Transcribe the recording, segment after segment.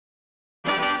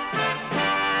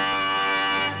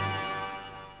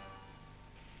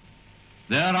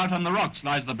There out on the rocks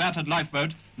lies the battered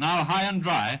lifeboat, now high and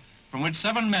dry, from which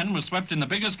 7 men were swept in the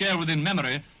biggest gale within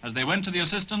memory as they went to the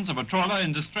assistance of a trawler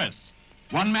in distress.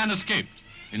 1 man escaped.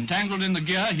 Entangled in the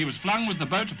gear, he was flung with the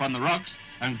boat upon the rocks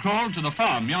and crawled to the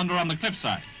farm yonder on the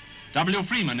cliffside. W.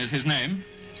 Freeman is his name.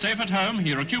 Safe at home,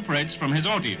 he recuperates from his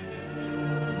ordeal.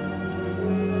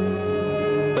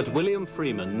 But William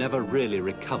Freeman never really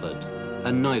recovered,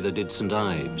 and neither did St.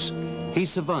 Ives. He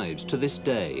survives to this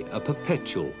day, a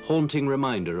perpetual, haunting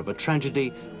reminder of a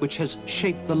tragedy which has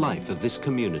shaped the life of this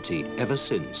community ever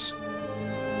since.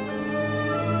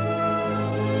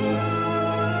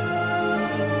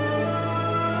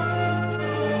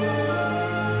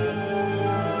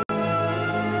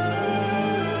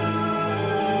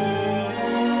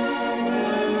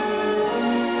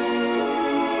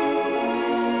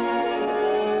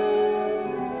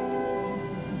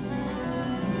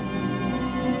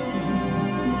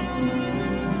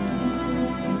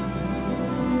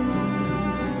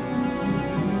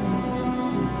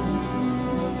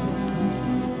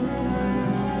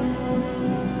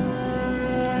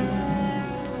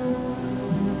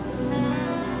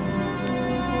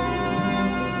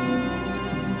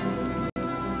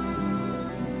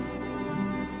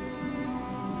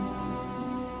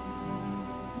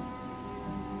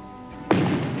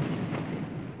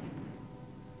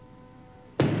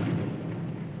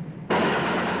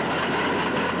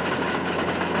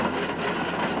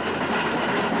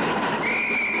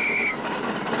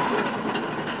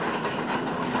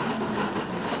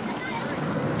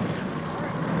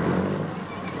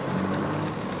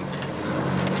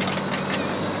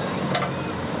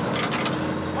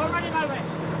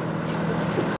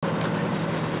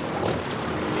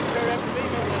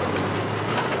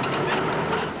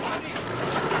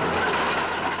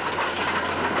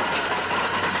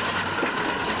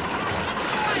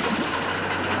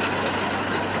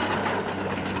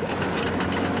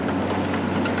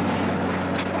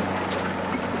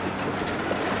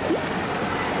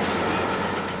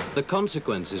 The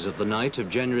consequences of the night of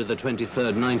January the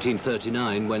 23rd,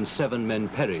 1939, when 7 men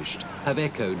perished, have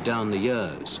echoed down the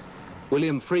years.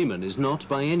 William Freeman is not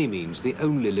by any means the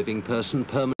only living person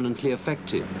permanently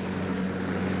affected.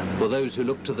 For those who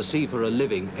look to the sea for a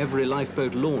living, every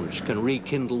lifeboat launch can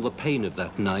rekindle the pain of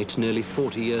that night nearly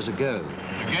 40 years ago.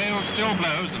 The gale still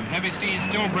blows and heavy seas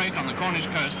still break on the Cornish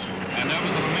coast and over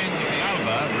the remains of the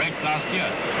Alba wrecked last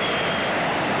year.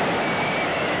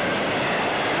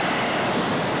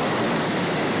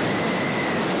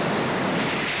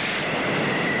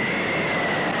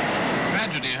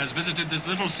 Has visited this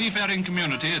little seafaring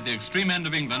community at the extreme end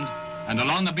of England, and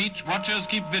along the beach watchers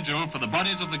keep vigil for the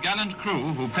bodies of the gallant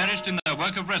crew who perished in their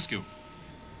work of rescue.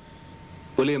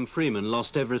 William Freeman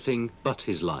lost everything but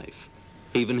his life,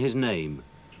 even his name.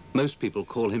 Most people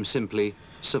call him simply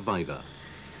Survivor.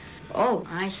 Oh,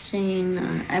 I've seen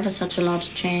ever such a lot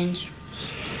of change.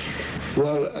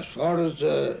 Well, as far as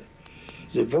the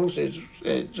boat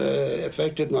it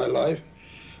affected my life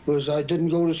was I didn't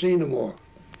go to sea no more.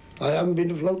 I haven't been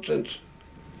afloat since.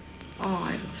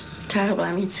 Oh, it was terrible.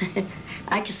 I mean,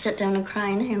 I could sit down and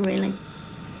cry now, really.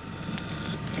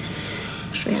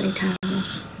 It's really terrible.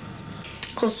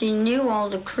 Of course, he knew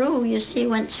all the crew. You see,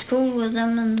 went to school with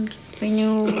them, and we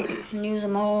knew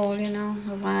them all, you know,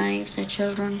 their wives, their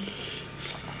children.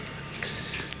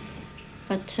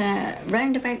 But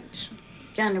round about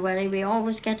January, we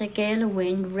always get a gale of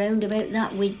wind round about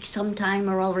that week, sometime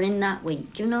or other in that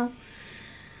week, you know.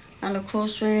 And of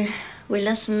course we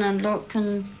listen and look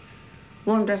and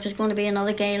wonder if there's going to be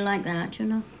another gale like that, you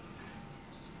know.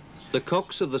 The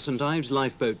cox of the St. Ives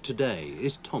lifeboat today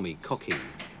is Tommy Cocking.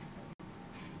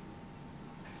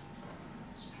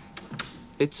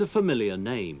 It's a familiar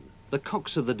name. The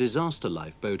cox of the disaster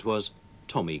lifeboat was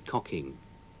Tommy Cocking,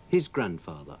 his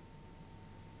grandfather.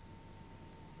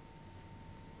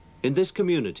 In this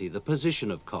community, the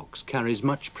position of cox carries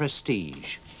much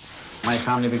prestige. My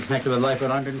family have been connected with life for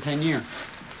 110 years.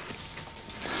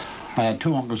 I had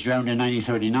 2 uncles drowned in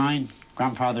 1939.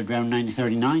 Grandfather drowned in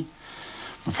 1939.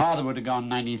 My father would have gone in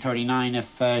 1939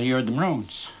 if he heard the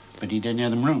maroons, but he didn't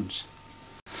hear the maroons.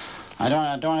 I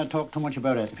don't want to talk too much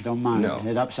about it, if you don't mind. No.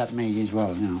 It upset me as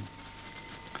well, you know.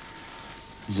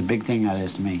 It's a big thing, that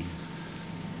is, to me.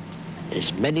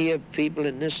 There's many people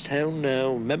in this town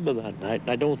now remember that night, and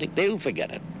I don't think they'll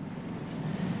forget it.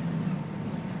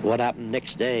 What happened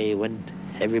next day when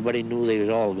everybody knew they was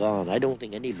all gone, I don't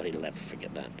think anybody will ever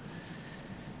forget that.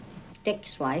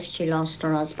 Dick's wife, she lost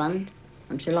her husband,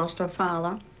 and she lost her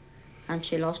father, and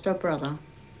she lost her brother.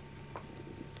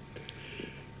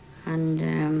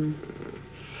 And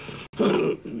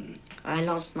I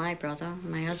lost my brother.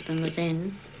 My husband was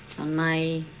in, and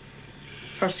my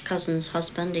first cousin's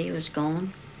husband, he was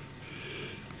gone.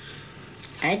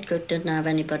 Edgar didn't have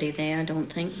anybody there, I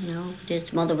don't think, no.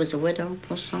 His mother was a widow,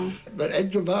 poor soul. But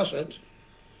Edgar Bassett,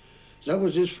 that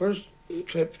was his first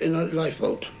trip in a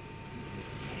lifeboat.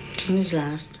 And his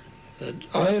last. And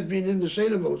I had been in the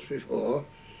sailing boats before,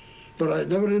 but I'd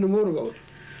never in a motorboat.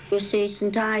 You see,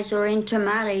 St. Ives were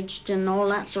intermarried and all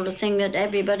that sort of thing, that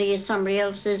everybody is somebody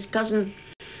else's cousin.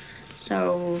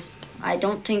 So I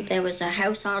don't think there was a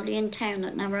house hardly in town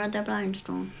that never had their blinds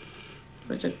drawn. It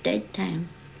was a dead town.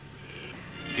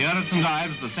 Here at St.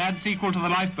 Ives, the sad sequel to the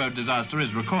lifeboat disaster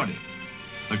is recorded.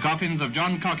 The coffins of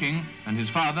John Cocking and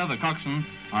his father, the coxswain,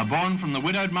 are borne from the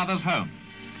widowed mother's home.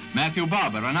 Matthew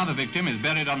Barber, another victim, is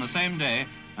buried on the same day,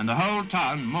 and the whole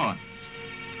town mourns.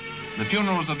 The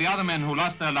funerals of the other men who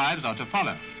lost their lives are to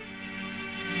follow.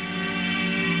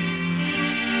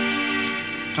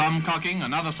 Tom Cocking,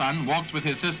 another son, walks with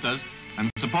his sisters, and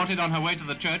supported on her way to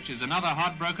the church is another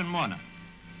heartbroken mourner.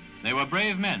 They were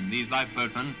brave men, these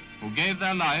lifeboatmen, who gave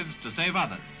their lives to save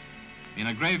others. In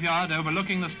a graveyard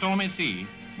overlooking the stormy sea,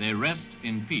 they rest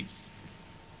in peace.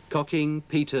 Cocking,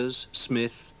 Peters,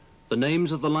 Smith, the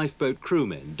names of the lifeboat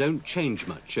crewmen don't change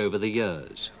much over the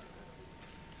years.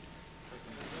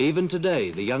 Even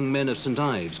today, the young men of St.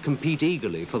 Ives compete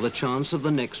eagerly for the chance of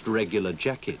the next regular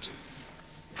jacket.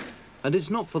 And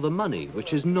it's not for the money,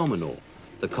 which is nominal.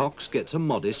 The cox gets a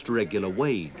modest regular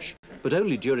wage, but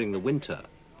only during the winter.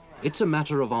 It's a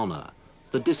matter of honour.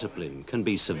 The discipline can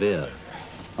be severe.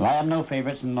 Well, I have no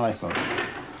favourites in the lifeboat.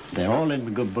 They're all in for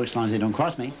good books as long as they don't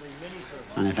cross me.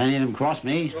 And if any of them cross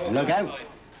me, look out.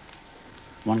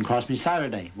 One crossed me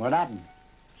Saturday. What happened?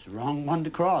 It's the wrong one to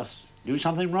cross. Do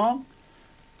something wrong?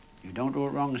 You don't do it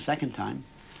wrong the second time.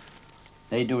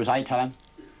 They do as I tell them,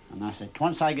 and that's it.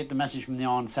 Once I get the message from the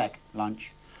on-sec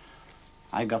lunch,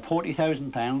 I've got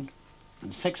 £40,000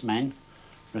 and 6 men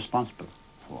responsible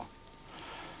for.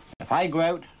 If I go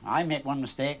out, I make one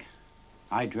mistake,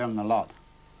 I drill the lot.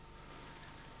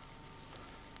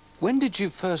 When did you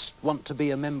first want to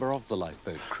be a member of the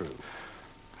lifeboat crew?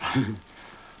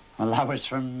 Well, that was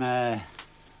from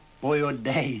boyhood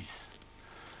days.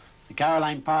 The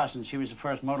Caroline Parsons, she was the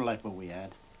first motor lifeboat we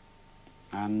had.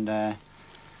 And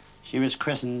she was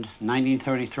christened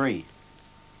 1933.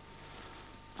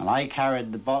 Well, I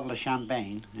carried the bottle of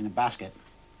champagne in a basket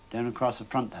down across the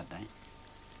front that day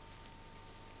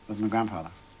with my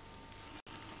grandfather.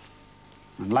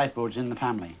 And lifeboat's in the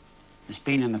family. It's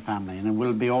been in the family, and it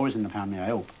will be always in the family, I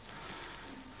hope.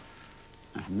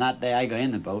 And from that day I got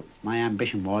in the boat, my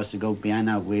ambition was to go behind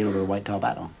that wheel with a white top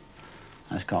hat on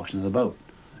as coxswain of the boat.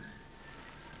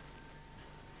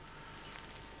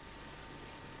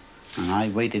 And I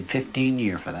waited 15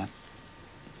 years for that.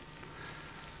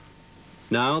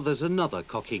 Now there's another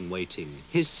Cocking waiting,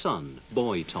 his son,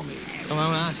 boy Tommy. Come on, I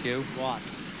want to ask you. What?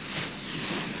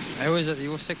 How is it that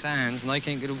you have 6 hands and I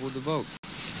can't get aboard the boat?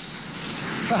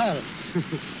 Well, look,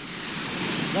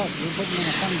 you put me in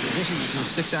a funny position. You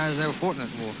 6 hands now, fortnight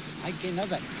more. I can't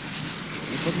help it.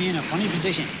 You put me in a funny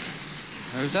position.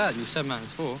 How's that? You 7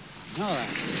 hands 4. No,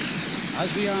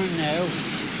 as we are now,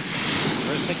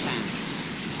 we're 6 hands.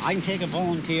 I can take a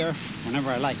volunteer whenever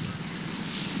I like.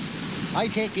 I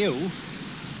take you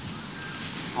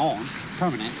on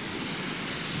permanent.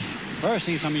 First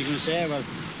thing somebody's going to say, well,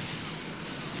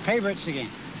 favourites again.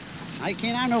 I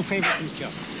can't have no favourites in this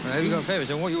job. Well, have you got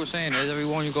favourites? And what you were saying is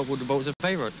everyone you got aboard the boat is a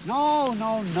favourite. No.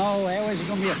 How is it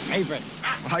going to be a favourite?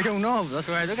 Well, I don't know, but that's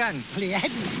where I look at him. Well, he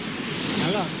hadn't.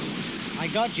 Now, look, I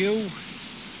got you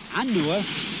and Noah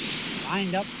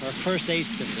lined up for a first aid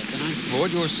certificate, didn't I? Well,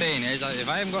 what you were saying is if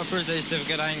I haven't got a first aid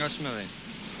certificate, I ain't got smelling.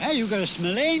 Hey, you got a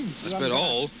smelling. That's about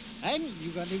all. And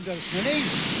you got a smelling.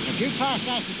 If you pass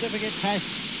that certificate test,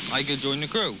 I could join the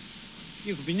crew.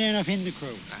 you could be near enough in the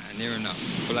crew. Near enough.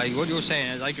 But like, what you're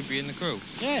saying is I could be in the crew.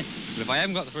 Yeah. But if I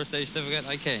haven't got the first aid certificate,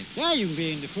 I can't. Yeah, you can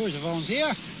be in the crew as a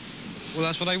volunteer. Well,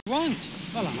 that's what I want.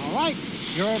 Well, I'm all right.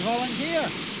 You're a volunteer.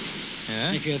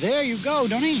 Yeah. If you're there, you go,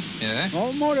 don't you? Yeah.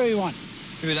 What more do you want?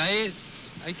 But I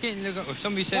can't look up. If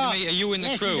somebody said to me, are you in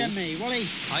the crew? Than me, Willie.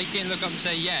 I can't look up and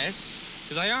say yes,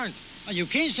 because I aren't. Well, you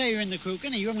can't say you're in the crew,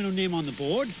 can you? You haven't no name on the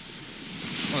board.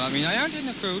 Well, I mean, I aren't in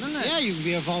the crew, don't I? Yeah, you can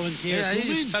be a volunteer Yeah,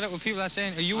 crewman. I just fed up with people that are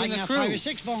saying, are you in the I crew? can have 5 or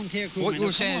 6 volunteer crewmen. What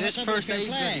you're saying, this that's first a aid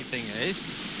play. thing is,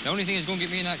 the only thing that's going to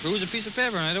get me in that crew is a piece of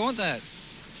paper, and I don't want that.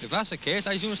 If that's the case,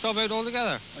 I soon stop out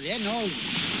altogether. Well, yeah, no,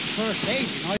 first aid,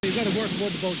 you know, you've got to work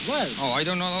aboard the boat as well. Oh, I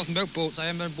don't know nothing about boats. I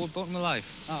haven't been aboard a boat in my life.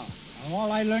 Oh, well,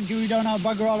 all I learned you don't know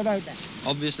bugger all about that.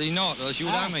 Obviously not, or else you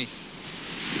would have me.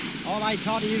 All I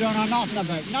taught you don't know nothing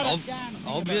about. Not a damn thing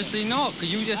Obviously not,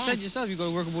 because you just said yourself you got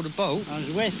to work aboard a boat. It's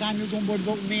a waste time you go aboard a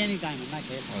boat with me anytime in that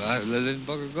case. Well, that'll let the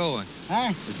bugger go.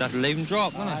 Huh? Just have to leave him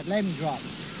drop, won't I'd let him drop.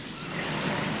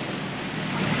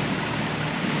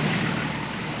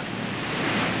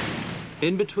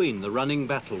 In between the running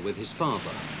battle with his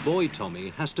father, boy Tommy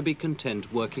has to be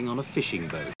content working on a fishing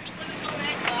boat.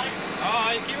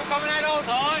 Oh, you keep it coming out all the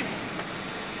time.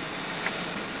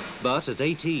 But at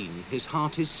 18, his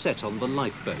heart is set on the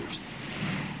lifeboat.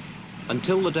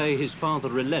 Until the day his father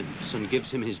relents and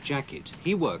gives him his jacket,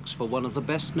 he works for one of the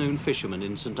best-known fishermen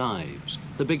in St Ives,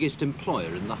 the biggest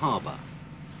employer in the harbour,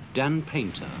 Dan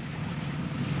Painter.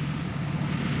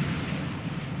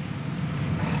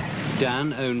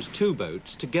 Dan owns 2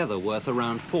 boats, together worth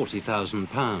around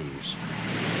 £40,000.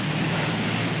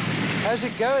 How's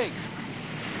it going?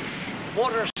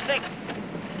 Water's thick.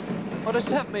 What does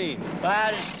that mean?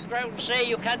 Well, it's ground sea,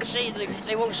 you can't see,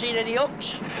 they won't see any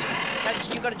hooks.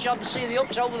 You've got a job to see the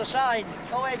hooks over the side.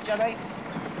 Go ahead, Johnny.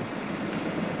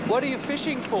 What are you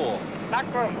fishing for?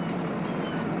 Mackerel.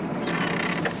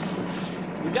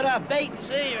 We've got our bait,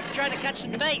 see, we're trying to catch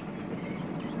some bait.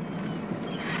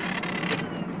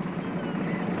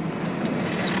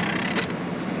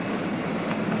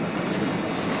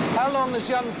 How long has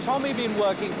young Tommy been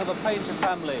working for the Painter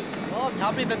family? Oh,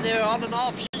 Tommy been there on and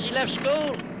off since he left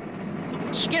school.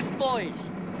 Skiff boys.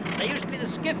 They used to be the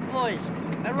skiff boys.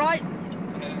 Am I right?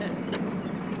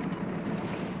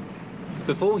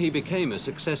 Before he became a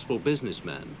successful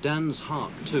businessman, Dan's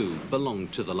heart, too,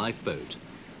 belonged to the lifeboat.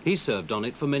 He served on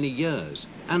it for many years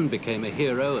and became a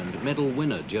hero and medal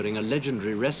winner during a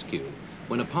legendary rescue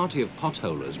when a party of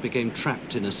potholers became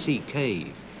trapped in a sea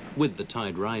cave with the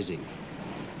tide rising.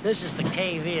 This is the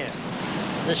cave here.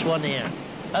 This one here.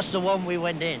 That's the one we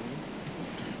went in.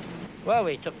 Well,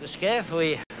 we took the skiff.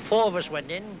 4 of us went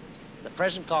in. The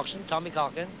present coxswain, Tommy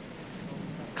Cochran,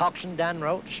 coxswain Dan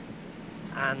Roach,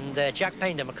 and Jack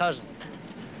Painter, my cousin.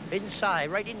 Inside,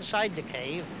 right inside the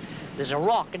cave, there's a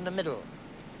rock in the middle.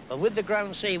 But with the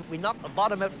ground sea, we knocked the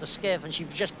bottom out of the skiff and she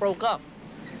just broke up.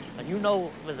 And you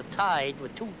know, with the tide,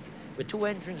 with two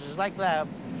entrances like that,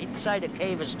 inside a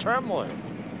cave is turmoil.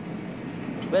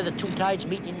 Where the 2 tides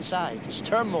meet inside, it's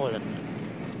turmoil in there.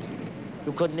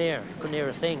 You couldn't hear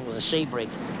a thing with the sea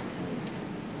breaking.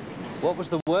 What was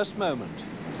the worst moment?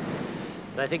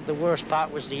 I think the worst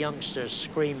part was the youngsters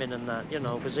screaming and that, you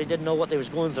know, because they didn't know what they was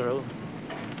going through.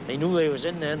 They knew they was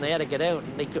in there and they had to get out.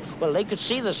 And they could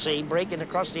see the sea breaking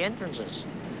across the entrances.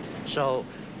 So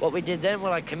what we did then,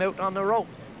 well, I came out on the rope.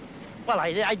 Well,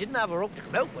 I didn't have a rope to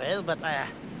come out with, but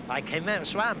I came out and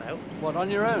swam out. What, on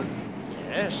your own?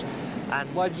 Yes. And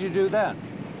why did you do that?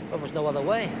 There was no other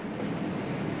way.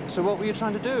 So what were you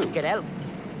trying to do? Get out.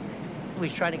 We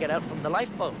was trying to get out from the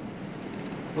lifeboat.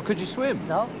 Well, could you swim?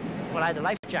 No. Well, I had a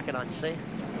life jacket on, you see.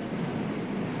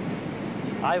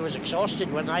 I was exhausted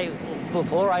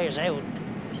before I was out.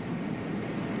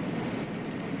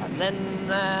 And then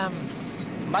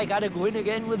Mike had to go in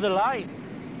again with the line.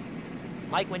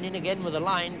 Mike went in again with the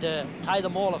line to tie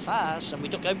them all fast, and we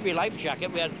took every life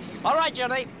jacket. We had, all right,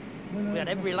 Johnny. We had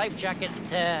every life jacket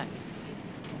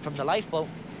from the lifeboat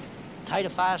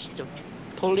tied fast to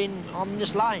pull in on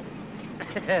this line.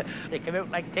 They came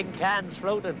out like tin cans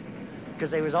floating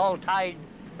because they was all tied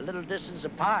a little distance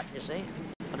apart, you see.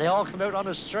 And they all come out on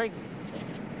a string.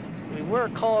 We were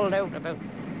called out about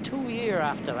 2 years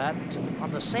after that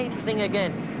on the same thing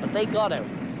again, but they got out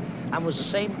and was the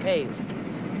same cave.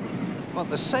 What,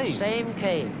 the same? Same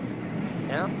cave,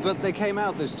 yeah. But they came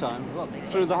out this time, what,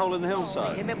 through the hole in the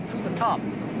hillside? They came out through the top.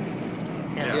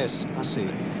 You know? Yes, I see.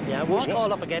 Yeah, we was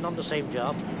called up again on the same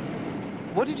job.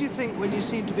 What did you think when you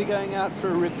seemed to be going out for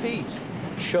a repeat?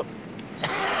 Shook.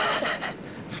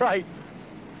 Frightened.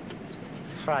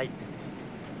 Frightened.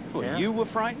 Well, yeah. You were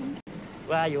frightened?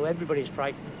 Well, everybody's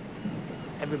frightened.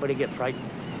 Everybody get frightened.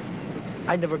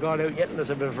 I never gone out yet unless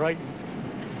I've been frightened.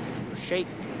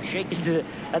 Shaking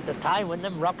at the time when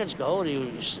them rockets go,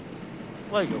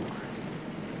 well,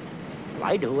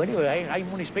 I do anyway. I'm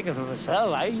only speaking for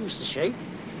myself. I used to shake.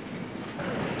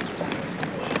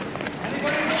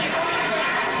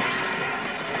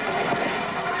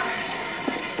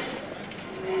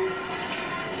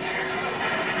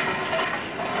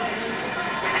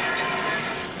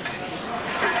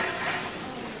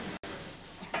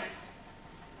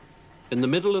 In the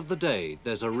middle of the day,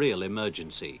 there's a real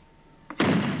emergency.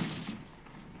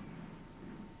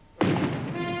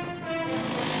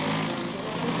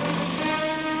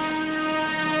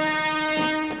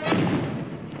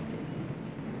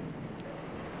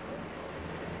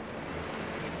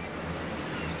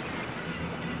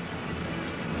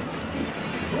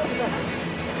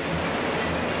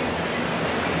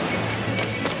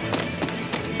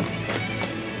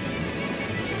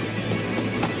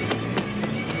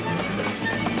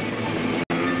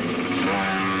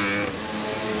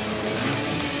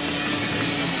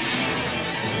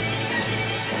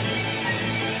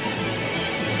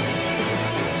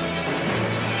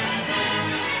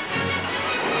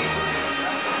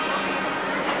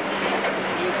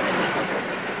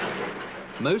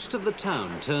 Most of the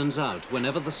town turns out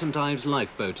whenever the St Ives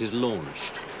lifeboat is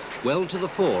launched. Well to the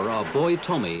fore are boy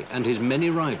Tommy and his many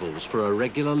rivals for a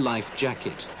regular life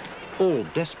jacket, all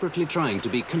desperately trying to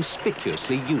be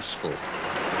conspicuously useful.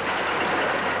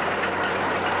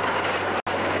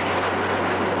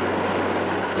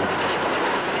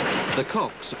 The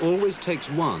Cocks always takes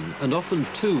one and often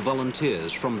two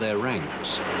volunteers from their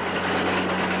ranks.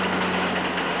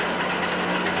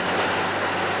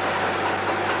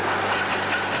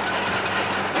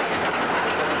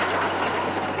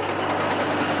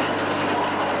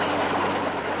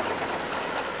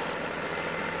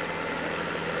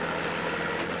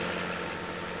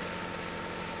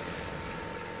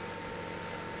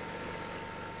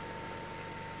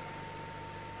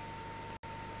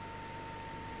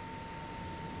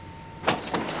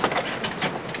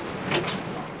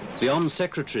 The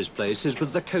On-Secretary's place is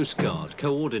with the Coast Guard,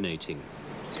 coordinating.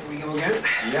 Here we go again.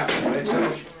 Yeah,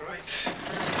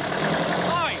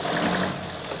 right.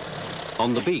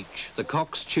 On the beach, the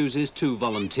Cox chooses two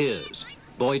volunteers.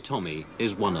 Boy Tommy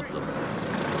is one of them.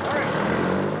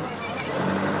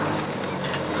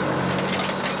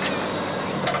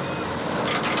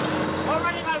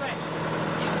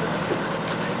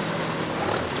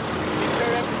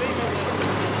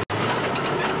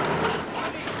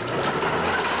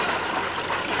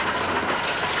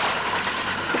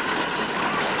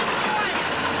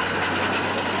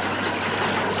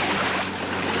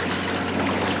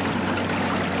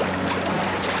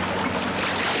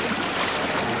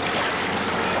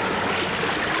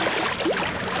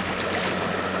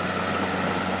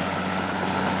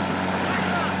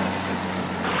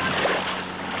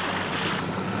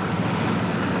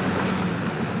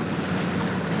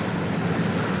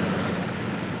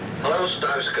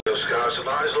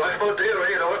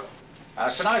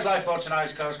 St Ives lifeboat, St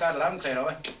Ives Coast Guard, loud and clear,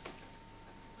 over.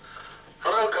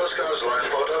 Hello, Coast Guard's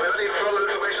lifeboat. Have you any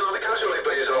further information on the casualty,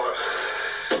 please, over?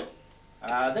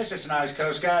 This is St Ives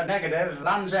Coast Guard, negative.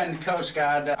 Land's End Coast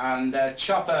Guard and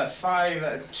Chopper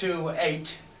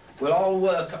 528 will all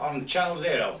work on Channel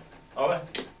 0, over.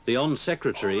 The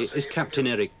On-Secretary is Captain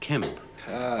Eric Kemp.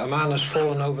 A man has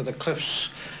fallen over the cliffs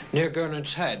near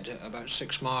Gurnard's Head, about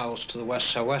 6 miles to the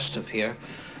west-southwest of here.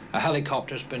 A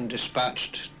helicopter's been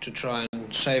dispatched to try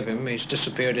and save him. He's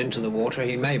disappeared into the water.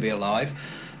 He may be alive,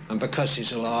 and because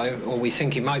he's alive, or we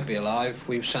think he might be alive,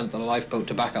 we've sent the lifeboat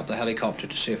to back up the helicopter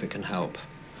to see if it can help.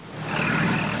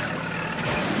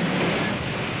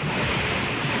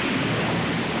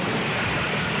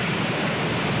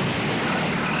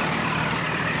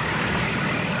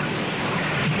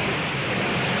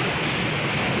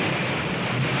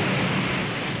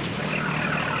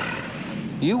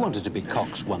 You wanted to be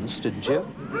Cox once, didn't you?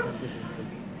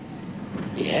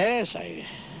 Yes, I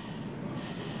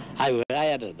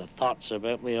had the thoughts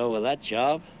about me over that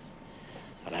job.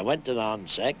 And I went to the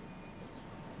ONSEC.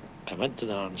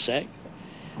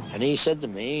 And he said to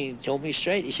me, he told me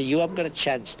straight, he said, you haven't got a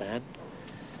chance, Dan.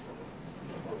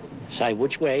 I said,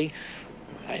 which way?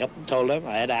 I up and told him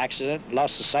I had an accident,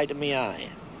 lost the sight of my eye.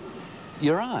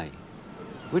 Your eye?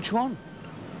 Which one?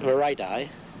 The right eye.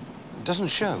 It doesn't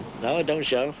show. No, it don't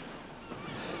show.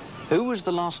 Who was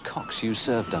the last Cox you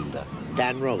served under?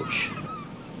 Dan Roach.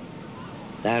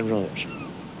 Dan Roach.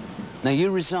 Now, you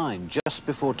resigned just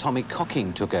before Tommy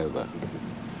Cocking took over.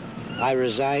 I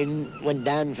resigned when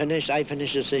Dan finished. I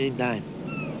finished the same time.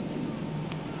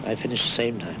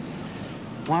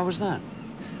 Why was that?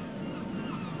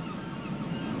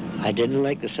 I didn't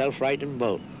like the self-righting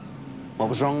boat. What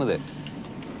was wrong with it?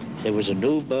 There was a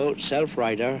new boat,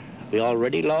 self-righter. We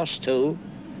already lost 2.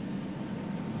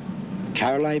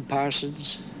 Caroline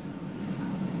Parsons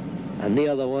and the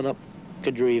other one up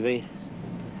Cadreevy.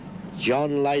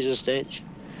 John Eliza Stitch.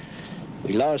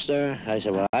 We lost her. I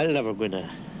said, well, I'll never go in a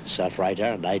self-righter,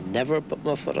 and I'd never put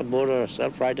my foot aboard a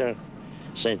self-righter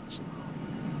since.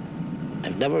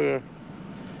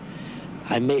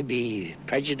 I may be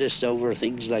prejudiced over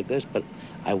things like this, but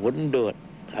I wouldn't do it.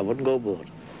 I wouldn't go aboard.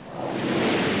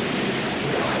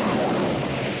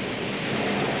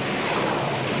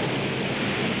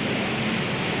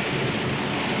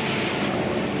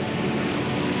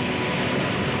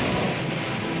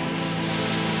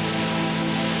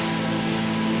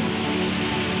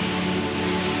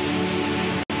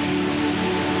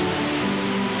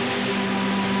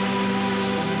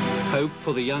 Hope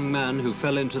for the young man who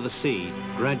fell into the sea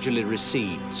gradually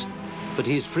recedes, but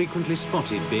he is frequently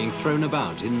spotted being thrown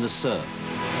about in the surf.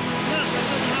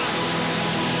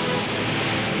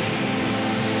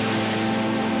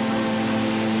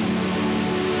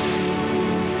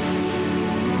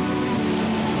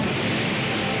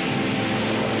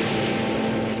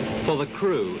 For the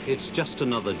crew, it's just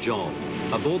another job.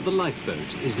 Aboard the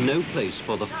lifeboat is no place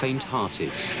for the faint-hearted.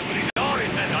 No, he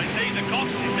said, I saved the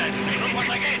coxswain, he said. Look what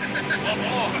I get. What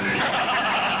more?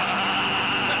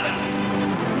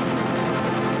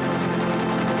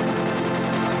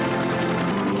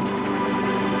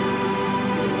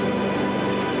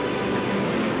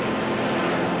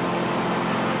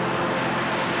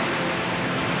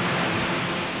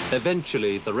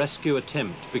 Eventually, the rescue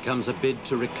attempt becomes a bid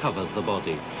to recover the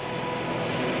body.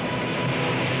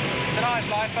 St Ives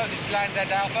lifeboat, this is Land's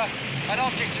End Alpha. An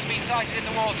object has been sighted in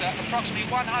the water approximately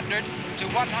 100 to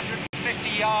 150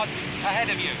 yards ahead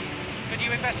of you. Could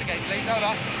you investigate, please?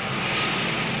 Over.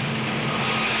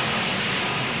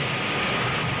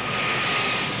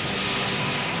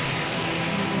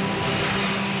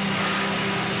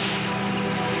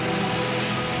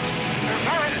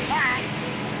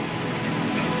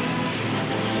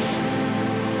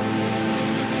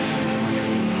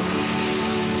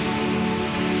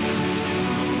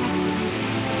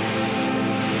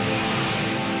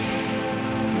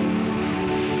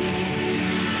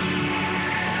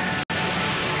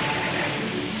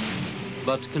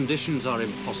 But conditions are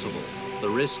impossible. The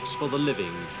risks for the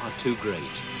living are too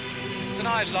great. St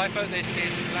Ives lifeboat, this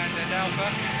is Land's End Alpha.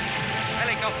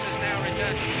 Helicopters now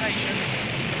return to station.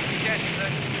 Suggests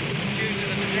that due to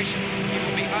the position you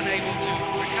will be unable to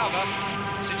recover.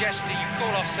 Suggests that you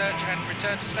call off search and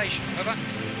return to station. Over.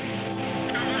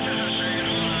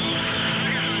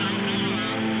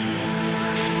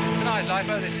 St Ives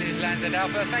lifeboat, this is Land's End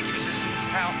Alpha. Thank you for assistance.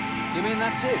 Out. You mean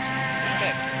that's it? That's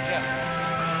it, yeah.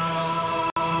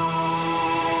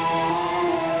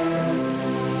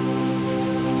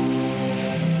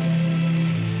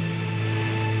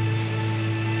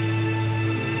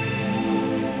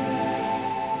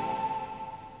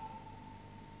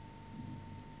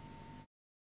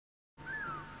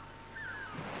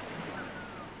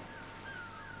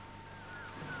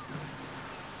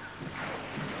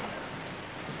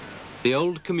 The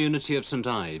old community of St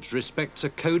Ives respects a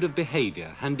code of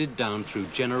behaviour handed down through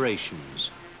generations.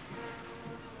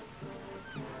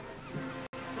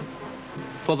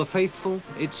 For the faithful,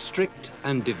 it's strict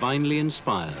and divinely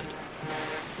inspired.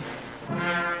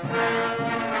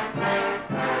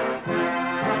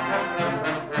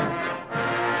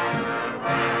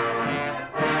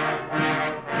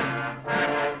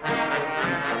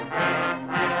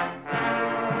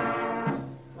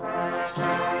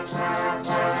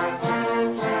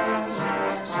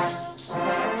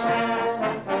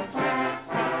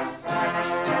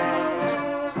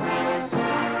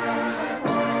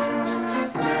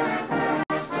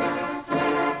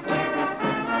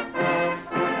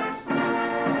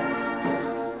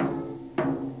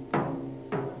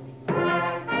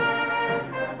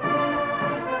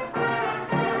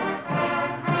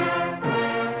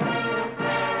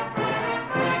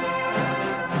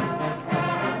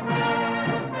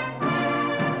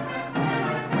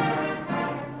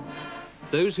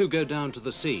 Those who go down to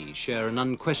the sea share an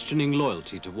unquestioning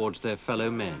loyalty towards their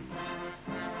fellow men.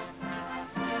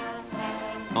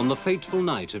 On the fateful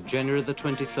night of January the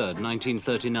 23rd,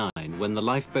 1939, when the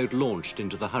lifeboat launched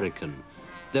into the hurricane,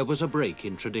 there was a break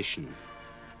in tradition.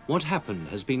 What happened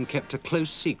has been kept a close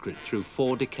secret through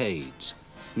 4 decades.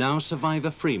 Now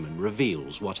survivor Freeman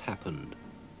reveals what happened.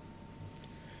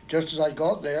 Just as I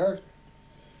got there,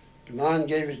 the man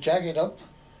gave his jacket up,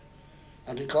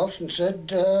 and the coxswain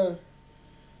said,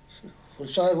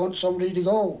 I want somebody to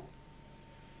go.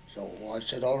 So I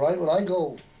said, all right, well, I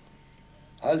go.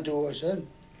 I'll do, I said.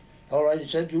 All right, he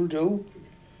said, you'll do.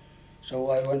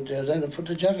 So I went there then and put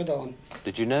the jacket on.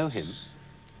 Did you know him?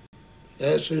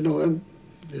 Yes, I know him,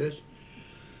 yes.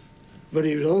 But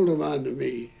he was an older man than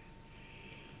me.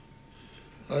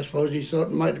 I suppose he thought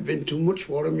it might have been too much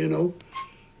for him, you know.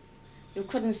 You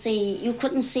couldn't see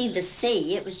the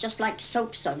sea. It was just like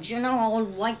soap suds, you know, all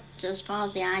white as far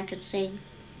as the eye could see.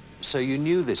 So you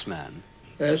knew this man?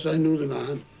 Yes, I knew the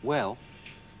man. Well?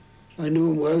 I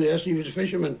knew him well, yes, he was a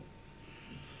fisherman.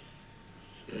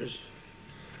 Yes.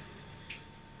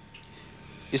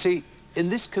 You see, in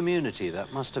this community,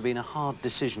 that must have been a hard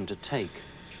decision to take.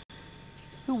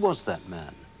 Who was that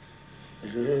man?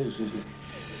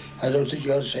 I don't think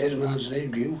you ought to say the man's name,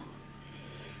 do you?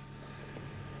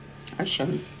 I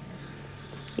shouldn't.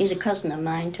 He's a cousin of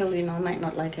mine, too, you know, I might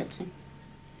not like it. See?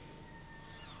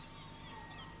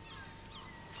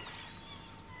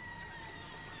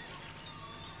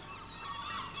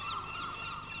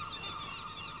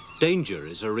 Danger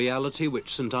is a reality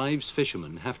which St Ives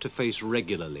fishermen have to face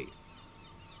regularly.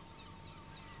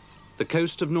 The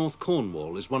coast of North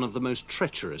Cornwall is one of the most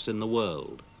treacherous in the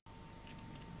world.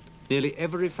 Nearly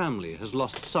every family has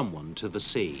lost someone to the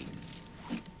sea.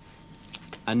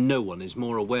 And no one is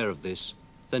more aware of this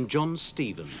than John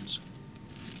Stevens.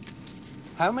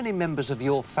 How many members of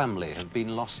your family have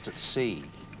been lost at sea?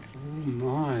 Oh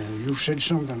my, you said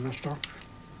something, mister.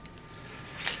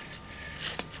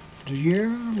 The year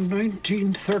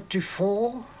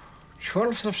 1934,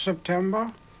 12th of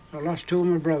September, I lost two of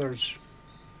my brothers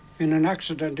in an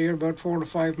accident here about 4 to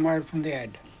 5 miles from the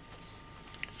head.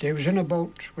 They was in a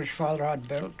boat which Father had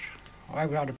built. I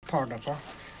had a part of her.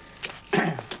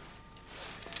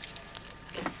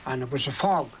 And it was a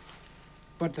fog,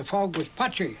 but the fog was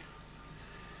patchy.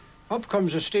 Up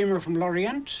comes a steamer from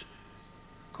Lorient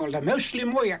called the Mousley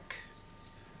Moyak.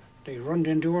 They run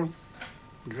into her,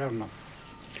 drowned them.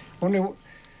 Only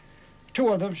 2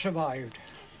 of them survived.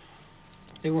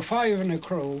 There were 5 in the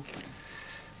crew,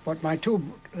 but I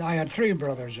had 3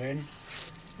 brothers in,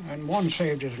 and one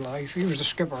saved his life. He was the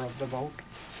skipper of the boat.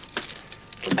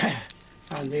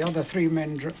 And the other 3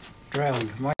 men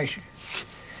drowned.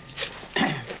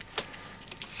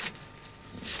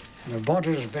 The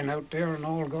bodies have been out there and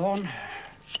all gone,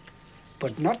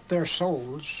 but not their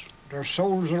souls. Their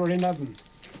souls are in heaven,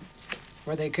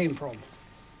 where they came from,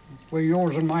 where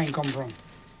yours and mine come from.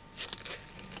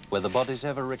 Were the bodies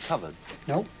ever recovered?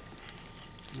 No.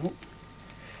 Nope.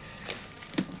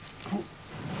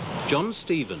 John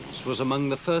Stevens was among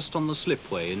the first on the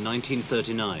slipway in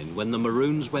 1939 when the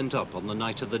Maroons went up on the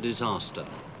night of the disaster.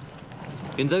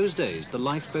 In those days, the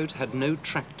lifeboat had no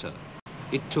tractor.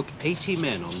 It took 80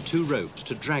 men on 2 ropes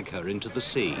to drag her into the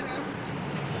sea.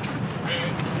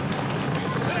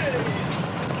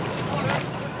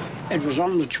 It was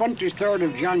on the 23rd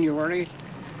of January,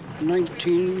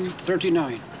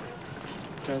 1939.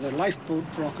 So the lifeboat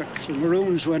rocket, the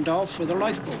Maroons went off with the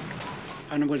lifeboat,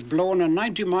 and it was blowing a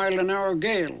 90-mile-an-hour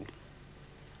gale.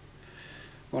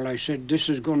 Well, I said, this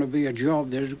is going to be a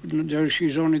job.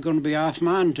 She's only going to be half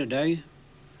man today.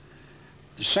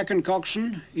 The second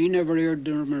coxswain, he never heard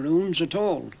the Maroons at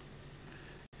all.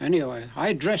 Anyway,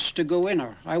 I dressed to go in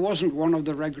her. I wasn't one of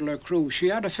the regular crew. She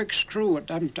had a fixed crew at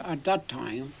that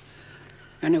time.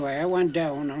 Anyway, I went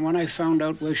down, and when I found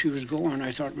out where she was going,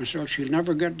 I thought to myself, she'll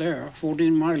never get there,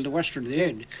 14 miles to westward of the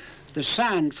head. The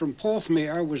sand from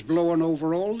Porthmere was blowing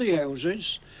over all the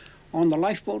houses on the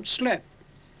lifeboat slip.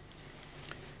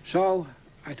 So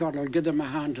I thought I'll give them a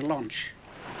hand to launch.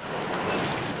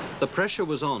 The pressure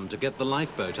was on to get the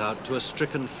lifeboat out to a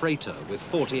stricken freighter with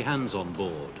 40 hands on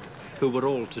board, who were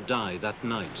all to die that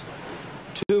night.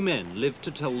 2 men lived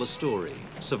to tell the story,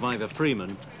 survivor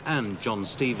Freeman and John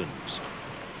Stevens.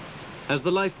 As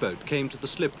the lifeboat came to the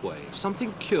slipway,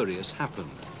 something curious happened.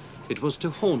 It was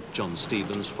to haunt John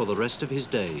Stevens for the rest of his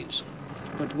days.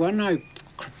 But when I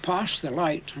passed the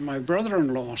light, my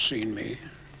brother-in-law seen me.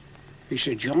 He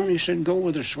said, John, he said, go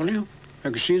with us, will you?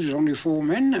 I could see there's only 4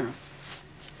 men now.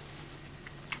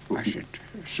 I said,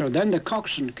 so then the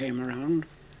coxswain came around,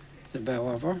 the bow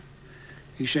of her.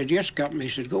 He said, yes, Captain. He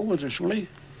said, go with us, will he?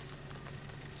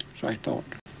 So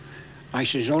I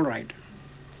says, all right,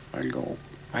 I'll go.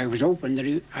 I was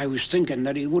thinking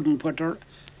that he wouldn't put her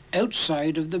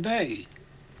outside of the bay.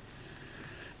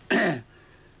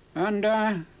 And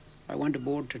I went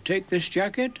aboard to take this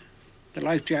jacket. The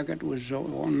life jacket was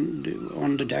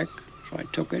on the deck, so I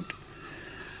took it.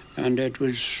 And it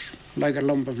was like a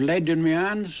lump of lead in my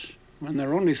hands when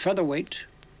they're only featherweight.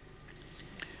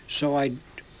 So I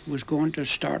was going to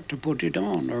start to put it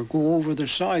on, or go over the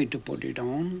side to put it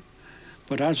on.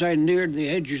 But as I neared the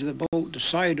edge of the boat, the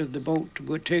side of the boat, to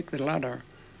go take the ladder,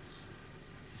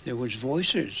 there was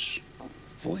voices.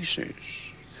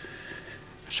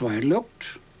 So I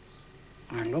looked,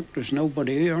 there's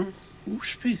nobody here. Who's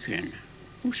speaking?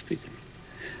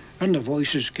 And the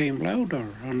voices came louder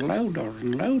and louder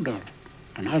and louder.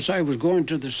 And as I was going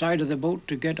to the side of the boat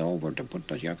to get over to put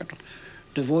the jacket on,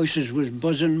 the voices was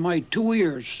buzzing my 2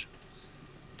 ears.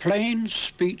 Plain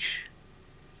speech.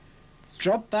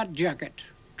 Drop that jacket.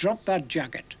 Drop that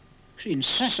jacket.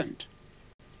 Incessant.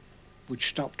 Which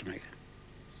stopped me.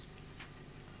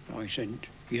 So I said,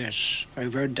 yes,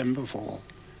 I've heard them before.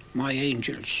 My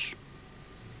angels.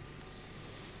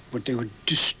 But they were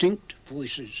distinct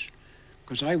voices,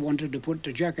 because I wanted to put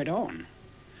the jacket on.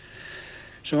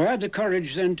 So I had the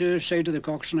courage then to say to the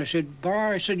coxswain, I said,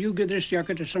 Bar, I said, you give this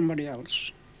jacket to somebody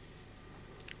else.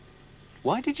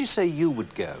 Why did you say you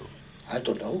would go? I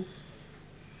don't know.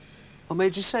 What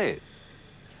made you say it?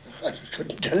 I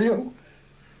couldn't tell you.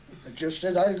 I just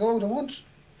said I'll go at once.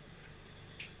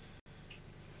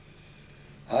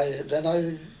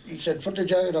 He said, put the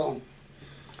jacket on.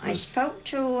 I spoke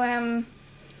to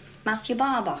Matthew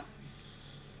Barber.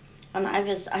 And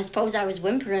I suppose I was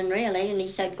whimpering really, and he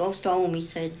said, "Go home," he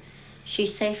said.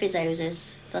 "She's safe as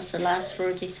houses." That's the last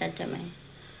words he said to me.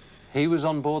 He was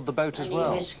on board the boat as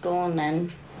well? He was gone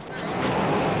then.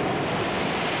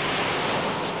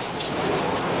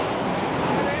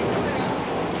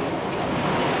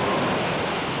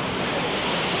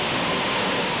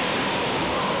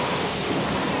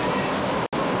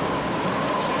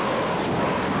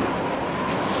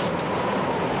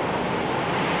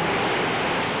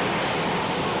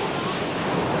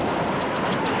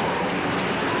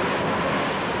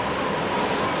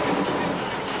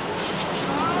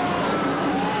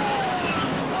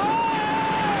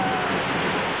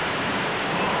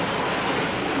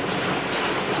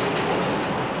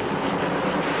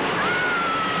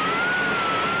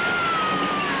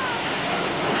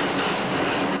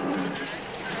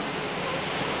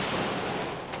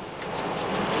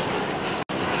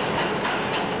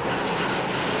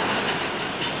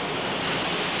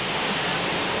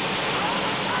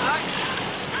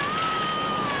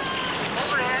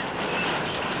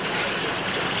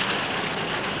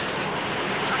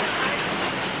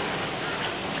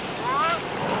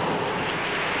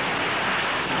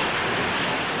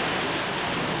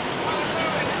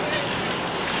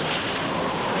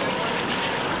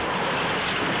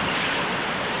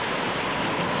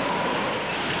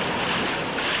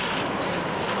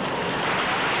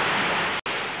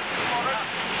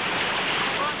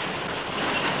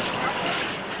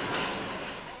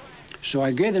 So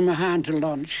I gave them a hand to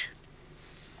lunch.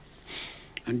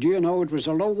 And do you know, it was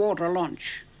a low-water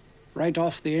lunch, right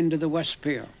off the end of the West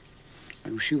Pier.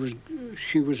 And she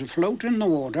was afloat in the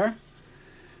water,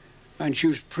 and she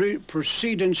was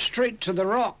proceeding straight to the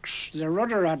rocks. The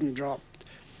rudder hadn't dropped.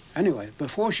 Anyway,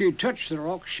 before she touched the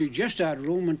rocks, she just had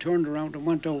room and turned around and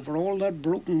went over all that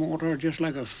broken water just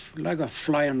like a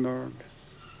flying bird.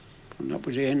 And that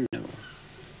was the end of her.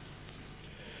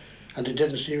 And it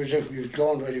didn't seem as if we was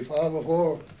gone very far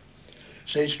before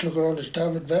Sage took her on the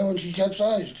starboard bow and she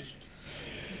capsized.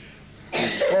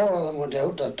 All of them went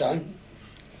out that time.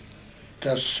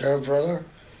 That's her brother,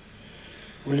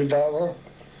 William Barber,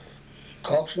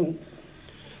 Coxon,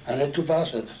 and Edgar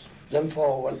Bassett. Them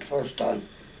four went the first time.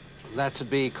 That'd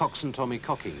be Coxon Tommy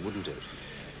Cocking, wouldn't it?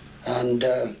 And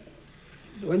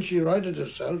when she righted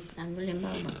herself, and William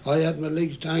Barber, I had my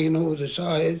legs hanging over the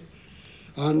side,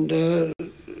 and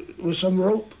with some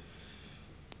rope.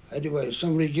 Anyway,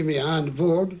 somebody give me a hand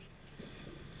aboard.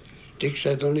 Dick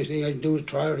said the only thing I can do is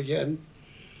try her again.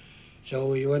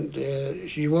 So he went,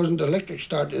 she wasn't electric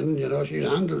starting, you know, she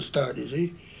was handle start, you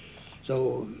see.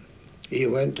 So he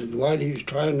went, and while he was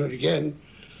trying her again,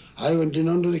 I went in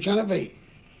under the canopy.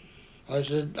 I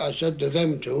said to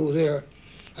them two there,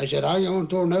 I said, "Hang on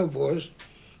to her now, boys."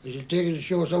 I said, "Take her to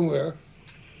shore somewhere."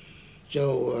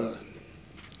 So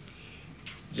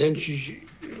then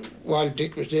while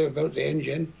Dick was there about the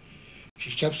engine,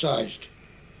 she capsized.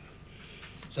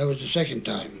 That was the second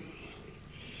time.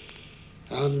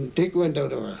 And Dick went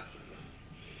out of her,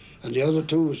 and the other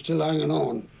two were still hanging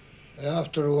on.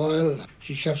 After a while,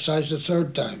 she capsized the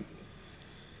third time.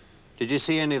 Did you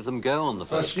see any of them go on the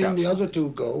first capsize? I seen the other two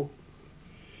go.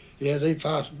 Yeah, they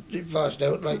passed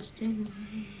out like...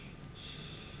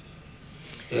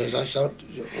 Yes, I thought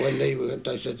when they went,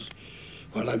 I said,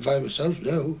 "Well, I'm by myself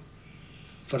now."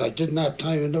 But I didn't have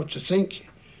time enough to think,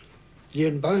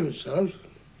 even by myself,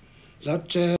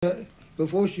 that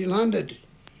before she landed.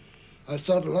 I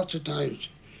thought lots of times,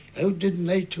 how didn't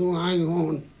they two hang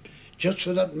on just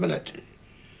for that minute?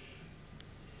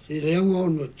 See, the young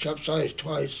one was capsized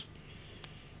twice,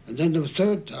 and then the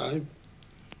third time,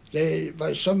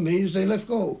 by some means, they let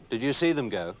go. Did you see them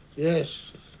go?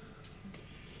 Yes.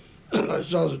 I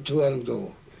saw the two of them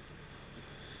go.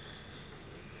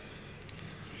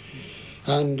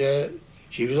 And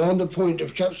she was on the point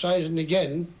of capsizing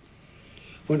again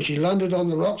when she landed on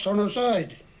the rocks on her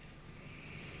side.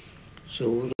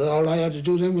 So all I had to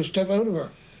do then was step out of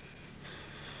her.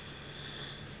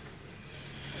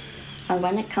 And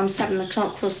when it comes 7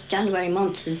 o'clock, close January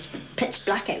month, it's pitch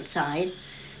black outside.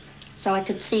 So I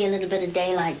could see a little bit of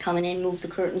daylight coming in, move the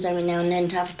curtains every now and then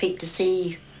to have a peek to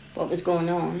see what was going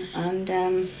on. And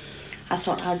I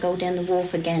thought I'd go down the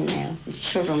wharf again now. The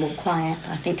children were quiet.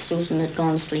 I think Susan had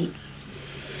gone to sleep.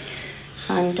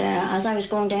 And as I was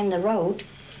going down the road,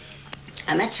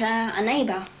 I met a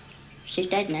neighbour. She's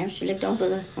dead now. She lived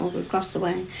over across the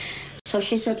way. So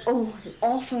she said, "Oh, it's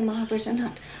awful, Margaret, isn't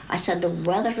it?" I said, "The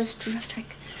weather is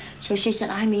terrific." So she said,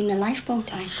 "I mean the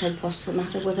lifeboat." I said, "What's the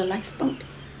matter with the lifeboat?"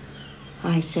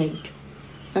 I said,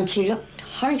 And she looked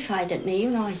horrified at me, you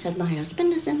know. I said, my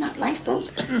husband is in that lifeboat.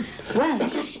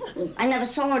 Well, I never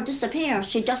saw her disappear.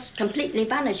 She just completely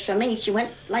vanished from me. She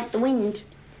went like the wind.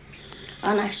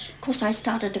 And of course I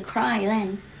started to cry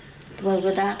then. Well,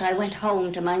 with that, I went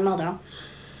home to my mother.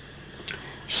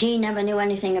 She never knew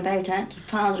anything about it.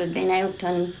 Father had been out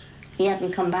and he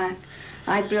hadn't come back.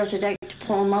 I blurted out to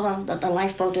poor mother that the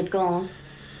lifeboat had gone.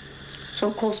 So,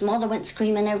 of course, mother went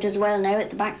screaming out as well now at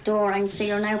the back door. I can see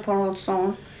her now, poor old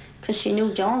soul, because she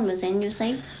knew John was in, you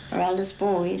see, her eldest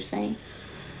boy, you see.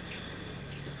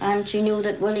 And she knew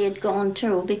that Willie had gone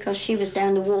too, because she was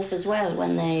down the wharf as well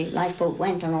when the lifeboat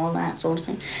went and all that sort of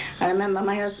thing. I remember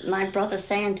my brother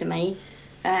saying to me,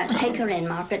 take her in,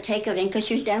 Margaret, take her in, because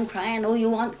she was down crying, oh, you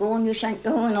want go and you shan't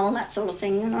go, and all that sort of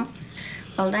thing, you know.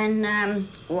 Well, then,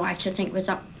 I should think it was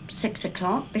up 6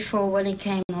 o'clock before Willie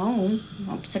came home.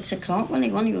 Up 6 o'clock, Willie,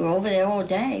 you were over there all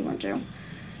day, weren't you?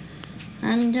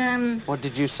 And, What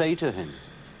did you say to him?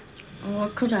 oh,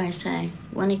 what could I say?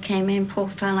 When he came in, poor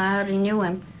fella, I hardly knew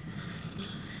him.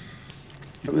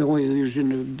 Well, he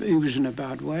was in a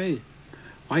bad way.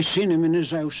 I seen him in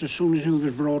his house as soon as he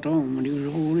was brought home,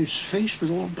 and his face was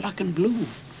all black and blue.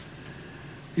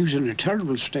 He was in a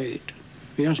terrible state.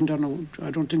 He hasn't done,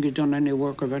 I don't think he's done any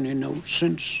work of any note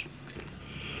since.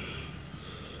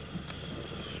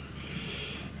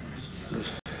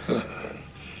 In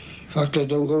fact, I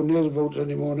don't go near the boats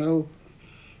anymore now,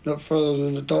 not further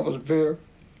than the top of the pier.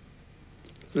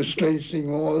 The strange thing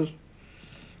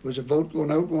was a boat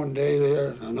going out one day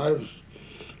there, and I was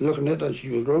looking at it, and she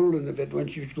was rolling a bit when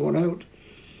she was going out.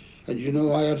 And you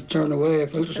know, I had to turn away, I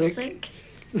felt sick.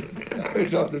 I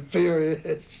was on the pier,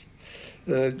 yes.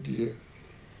 Dear.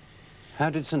 How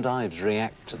did St Ives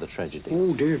react to the tragedy?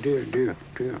 Oh, dear, dear, dear,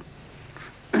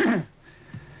 dear.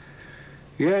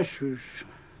 Yes,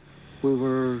 we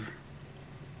were...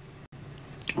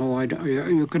 Oh,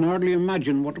 you can hardly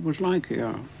imagine what it was like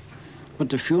here. But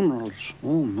the funerals,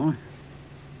 oh my.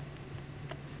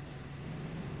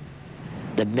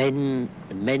 The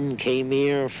men came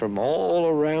here from all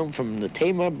around, from the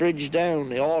Tamar Bridge down.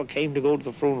 They all came to go to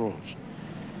the funerals.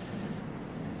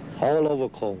 All over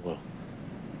Cornwall.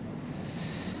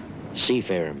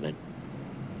 Seafaring men.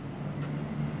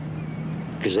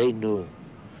 Because they knew.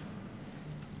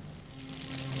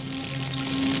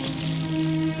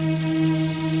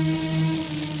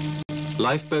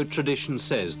 Lifeboat tradition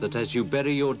says that as you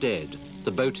bury your dead,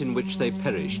 the boat in which they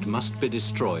perished must be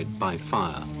destroyed by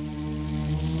fire.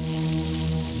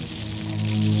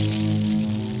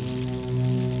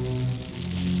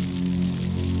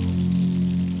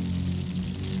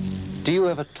 Do you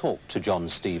ever talk to John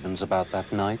Stevens about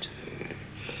that night?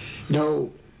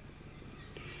 No,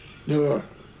 never.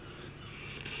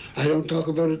 I don't talk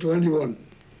about it to anyone.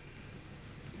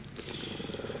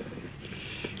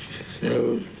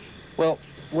 So, well,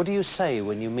 what do you say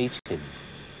when you meet him?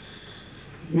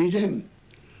 Meet him?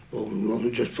 Oh, no,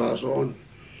 just pass on.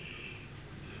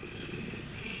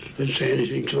 Didn't say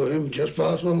anything to him, just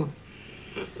pass on.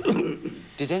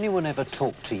 Did anyone ever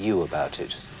talk to you about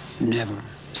it? Never.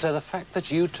 So the fact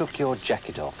that you took your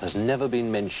jacket off has never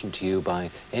been mentioned to you by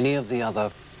any of the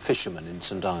other fishermen in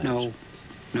St Ives? No,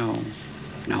 no,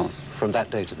 no. From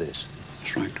that day to this?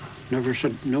 That's right.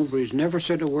 Nobody's never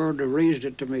said a word or raised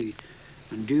it to me.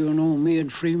 And do you know, me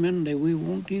and Freeman, we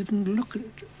won't even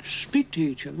speak to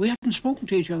each other. We haven't spoken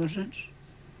to each other since,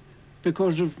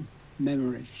 because of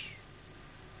memories.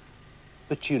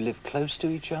 But you live close to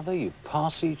each other? You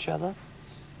pass each other?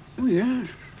 Oh, yes,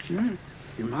 yeah.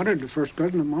 You married the first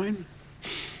cousin of mine.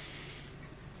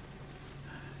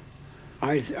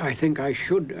 I think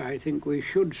we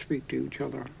should speak to each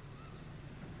other.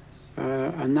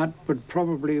 And that would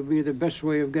probably be the best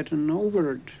way of getting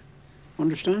over it.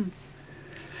 Understand?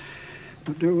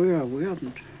 But there we are, we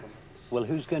haven't. Well,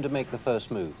 who's going to make the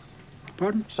first move?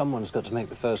 Pardon? Someone's got to make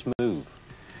the first move.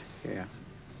 Yeah.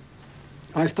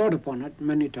 I've thought upon it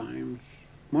many times.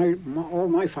 All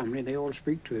my family, they all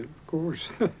speak to him, of course.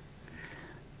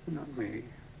 Not me.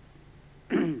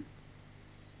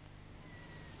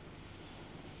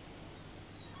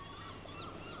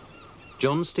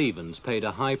 John Stevens paid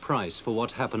a high price for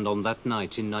what happened on that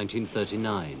night in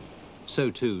 1939.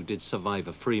 So too did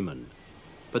survivor Freeman.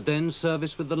 But then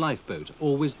service with the lifeboat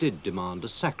always did demand a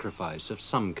sacrifice of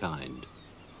some kind.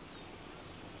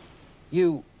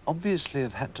 You obviously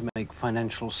have had to make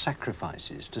financial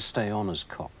sacrifices to stay on as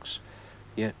cocks.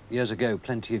 Yet years ago,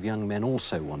 plenty of young men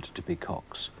also wanted to be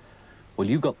cocks. Well,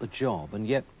 you got the job, and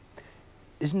yet,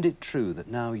 isn't it true that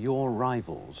now your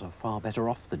rivals are far better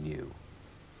off than you?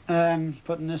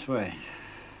 Putting this way,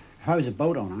 if I was a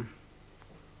boat owner,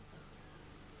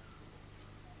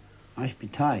 I should be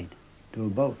tied. to a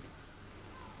boat.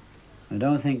 I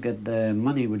don't think that the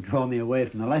money would draw me away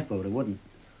from the lifeboat. It wouldn't.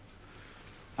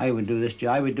 I would do this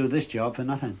job for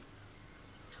nothing.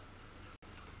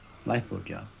 Lifeboat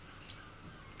job.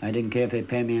 I didn't care if they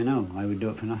pay me or no. I would do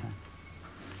it for nothing.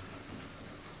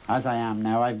 As I am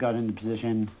now, I've got in the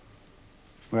position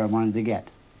where I wanted to get,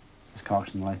 as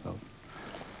coxswain in the lifeboat.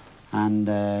 And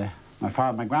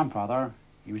my grandfather,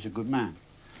 he was a good man.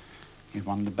 He was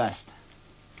one of the best.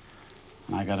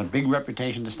 And I got a big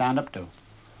reputation to stand up to.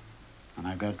 And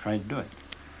I've got to try to do it.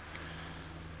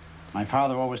 My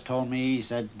father always told me, he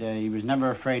said he was never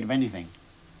afraid of anything.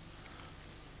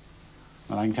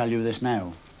 Well, I can tell you this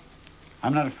now.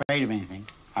 I'm not afraid of anything.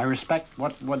 I respect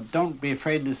what don't be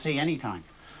afraid to see any time.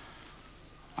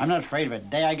 I'm not afraid of it. The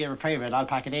day I get afraid of it, I'll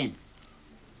pack it in.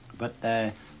 But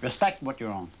respect what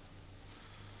you're on.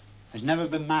 It's never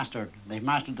been mastered. They've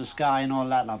mastered the sky and all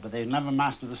that lot, but they've never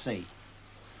mastered the sea.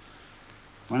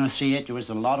 When I see it, it's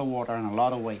a lot of water and a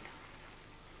lot of weight.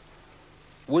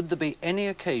 Would there be any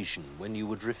occasion when you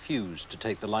would refuse to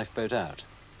take the lifeboat out?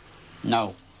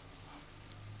 No.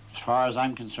 As far as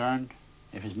I'm concerned,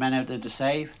 if there's men out there to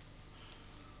save,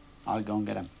 I'll go and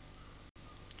get them.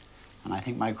 And I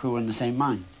think my crew are in the same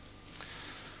mind.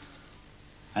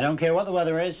 I don't care what the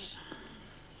weather is.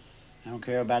 I don't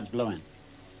care how bad it's blowing.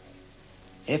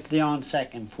 If the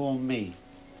ONSEC inform me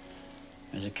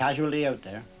there's a casualty out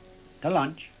there to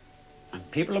lunch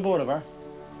and people aboard of her,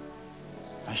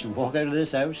 I shall walk out of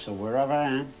this house or wherever I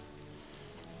am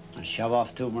and shove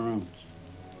off 2 Maroons.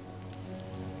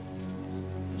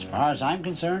 As far as I'm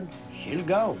concerned, she'll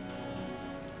go.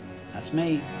 That's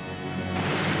me.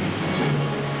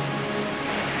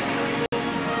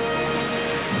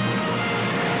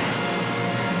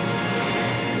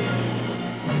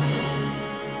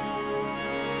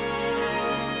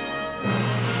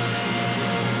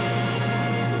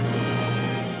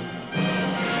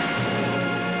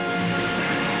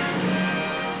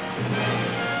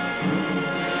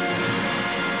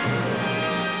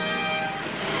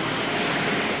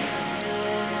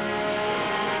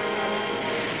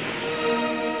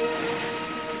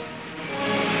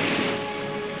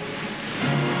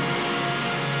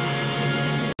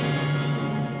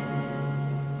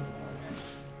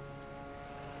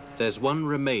 There's one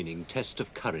remaining test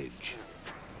of courage.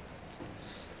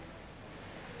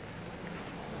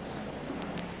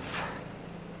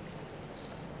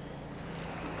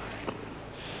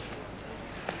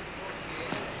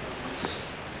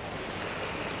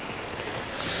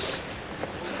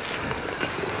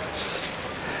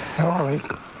 All right.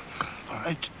 All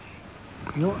right.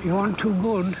 You aren't too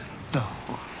good. No.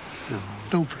 No.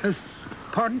 No breath.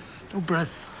 Pardon? No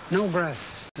breath. No breath.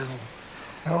 No.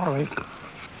 All right.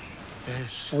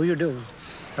 Yes. Oh, you do?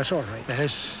 That's all right.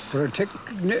 Yes.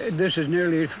 This is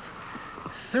nearly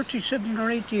 37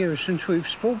 or 8 years since we've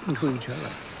spoken to each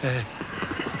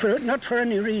other. Not for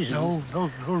any reason. No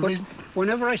reason.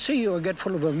 Whenever I see you, I get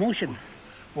full of emotion.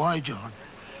 Why, John?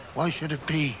 Why should it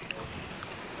be?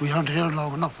 We aren't here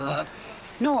long enough for that.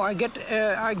 No, I get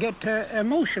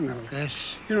emotional.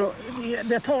 Yes. You know,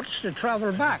 the thoughts that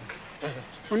travel back.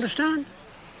 Understand?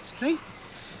 See?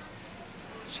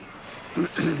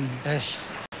 Yes.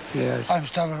 Yes. I'm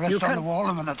standing rest on the wall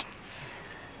a minute.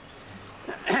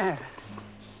 Well,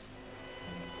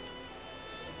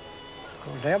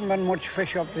 there haven't been much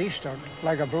fish up the eastern,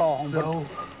 like a blong. No.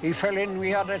 But he fell in, we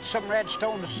had some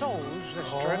redstone soles, that's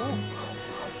true.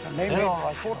 And they made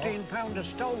right, 14 pound a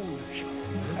stone.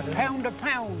 A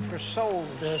pound for soles.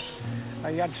 Yes.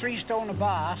 I had 3 stone of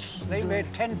bass, they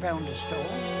made 10 pound a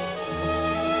stone.